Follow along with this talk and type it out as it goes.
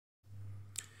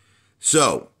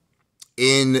So,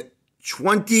 in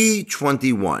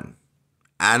 2021,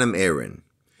 Aron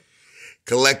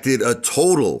collected a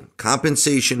total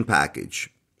compensation package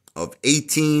of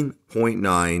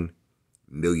 $18.9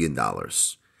 million. I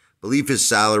believe his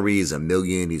salary is $1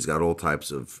 million. He's got all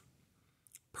types of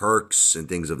perks and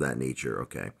things of that nature,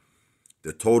 okay?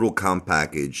 The total comp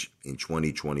package in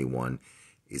 2021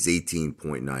 is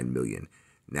 $18.9 million.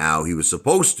 Now, he was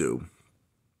supposed to,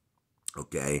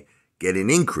 okay, get an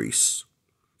increase.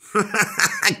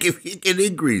 Get an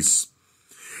increase.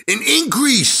 An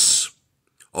increase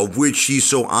of which he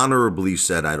so honorably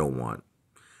said, I don't want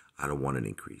an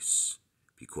increase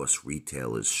because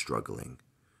retail is struggling.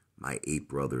 My ape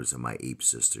brothers and my ape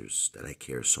sisters that I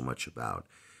care so much about,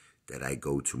 that I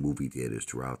go to movie theaters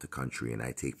throughout the country and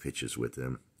I take pictures with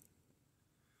them.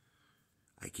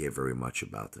 I care very much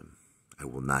about them. I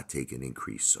will not take an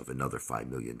increase of another $5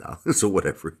 million or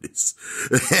whatever it is.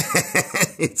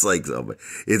 It's like,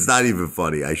 it's not even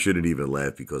funny. I shouldn't even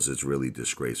laugh because it's really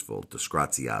disgraceful.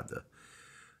 Disgraziata.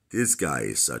 This guy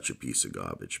is such a piece of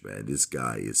garbage, man. This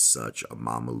guy is such a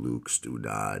Mameluke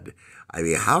stunad. I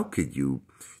mean, how could you...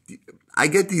 I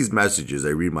get these messages. I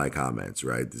read my comments,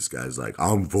 right? This guy's like,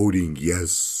 I'm voting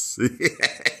yes.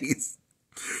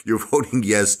 You're voting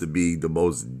yes to be the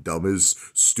most dumbest,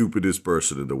 stupidest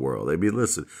person in the world. I mean,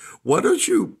 listen, why don't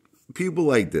you, people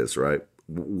like this, right?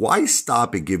 Why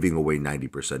stop at giving away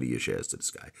 90% of your shares to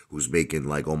this guy who's making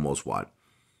like almost what?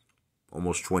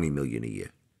 Almost $20 million a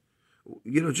year.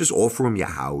 You know, just offer him your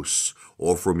house,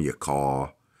 offer him your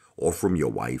car, offer him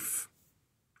your wife.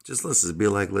 Just listen, be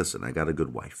like, listen, I got a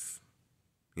good wife.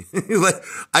 Like,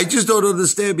 I just don't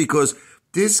understand because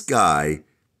this guy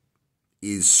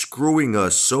is screwing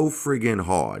us so friggin'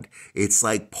 hard. It's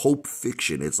like Pulp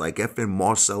Fiction. It's like effing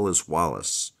Marcellus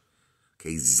Wallace.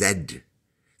 Okay, Zed.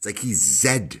 It's like he's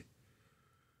Zed.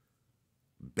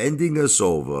 Bending us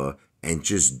over and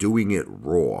just doing it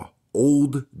raw.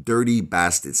 Old, dirty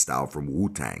bastard style from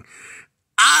Wu-Tang.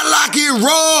 I like it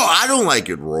raw. I don't like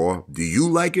it raw. Do you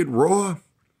like it raw?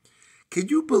 Can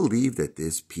you believe that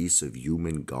this piece of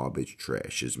human garbage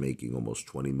trash is making almost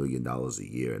 $20 million a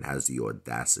year and has the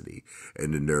audacity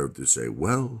and the nerve to say,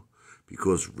 well,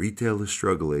 because retail is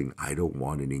struggling, I don't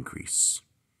want an increase.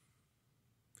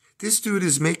 This dude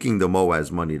is making the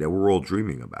Moaz money that we're all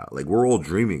dreaming about. Like, we're all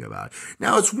dreaming about.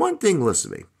 Now, it's one thing,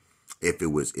 listen to me,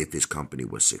 if his company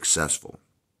was successful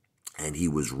and he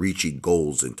was reaching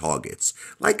goals and targets,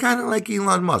 like kind of like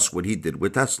Elon Musk, what he did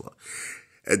with Tesla.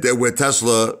 And then when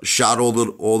Tesla shot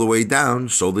all the way down,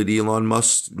 so did Elon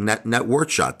Musk's net worth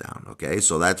shot down, okay?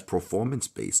 So that's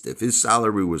performance-based. If his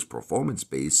salary was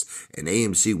performance-based and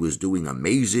AMC was doing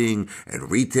amazing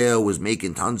and retail was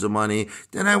making tons of money,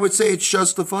 then I would say it's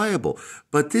justifiable.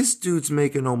 But this dude's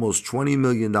making almost $20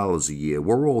 million a year.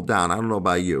 We're all down. I don't know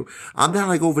about you. I'm down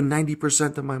like over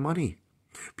 90% of my money.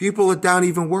 People are down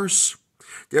even worse.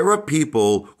 There are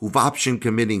people who've optioned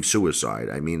committing suicide.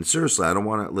 I mean, seriously, I don't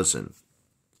want to... Listen.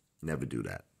 Never do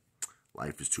that.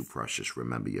 Life is too precious.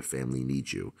 Remember, your family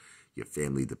needs you. Your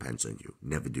family depends on you.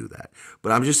 Never do that.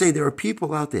 But I'm just saying there are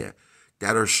people out there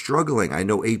that are struggling. I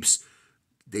know apes,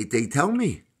 they tell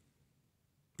me.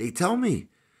 They tell me,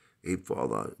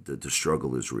 Apefather, the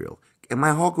struggle is real. And my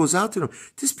heart goes out to them.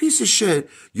 This piece of shit,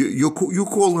 you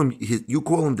call him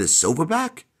the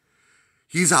Silverback?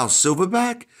 He's our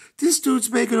Silverback? This dude's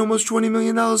making almost $20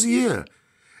 million a year.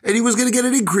 And he was going to get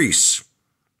an increase.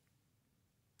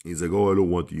 He's like, oh, I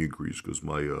don't want the increase because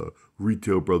my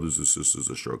retail brothers and sisters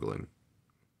are struggling.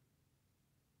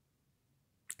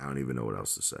 I don't even know what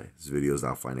else to say. This video is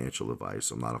not financial advice.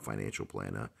 I'm not a financial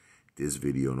planner. This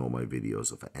video and all my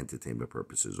videos are for entertainment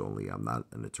purposes only. I'm not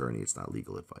an attorney. It's not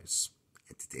legal advice.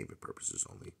 Entertainment purposes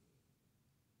only.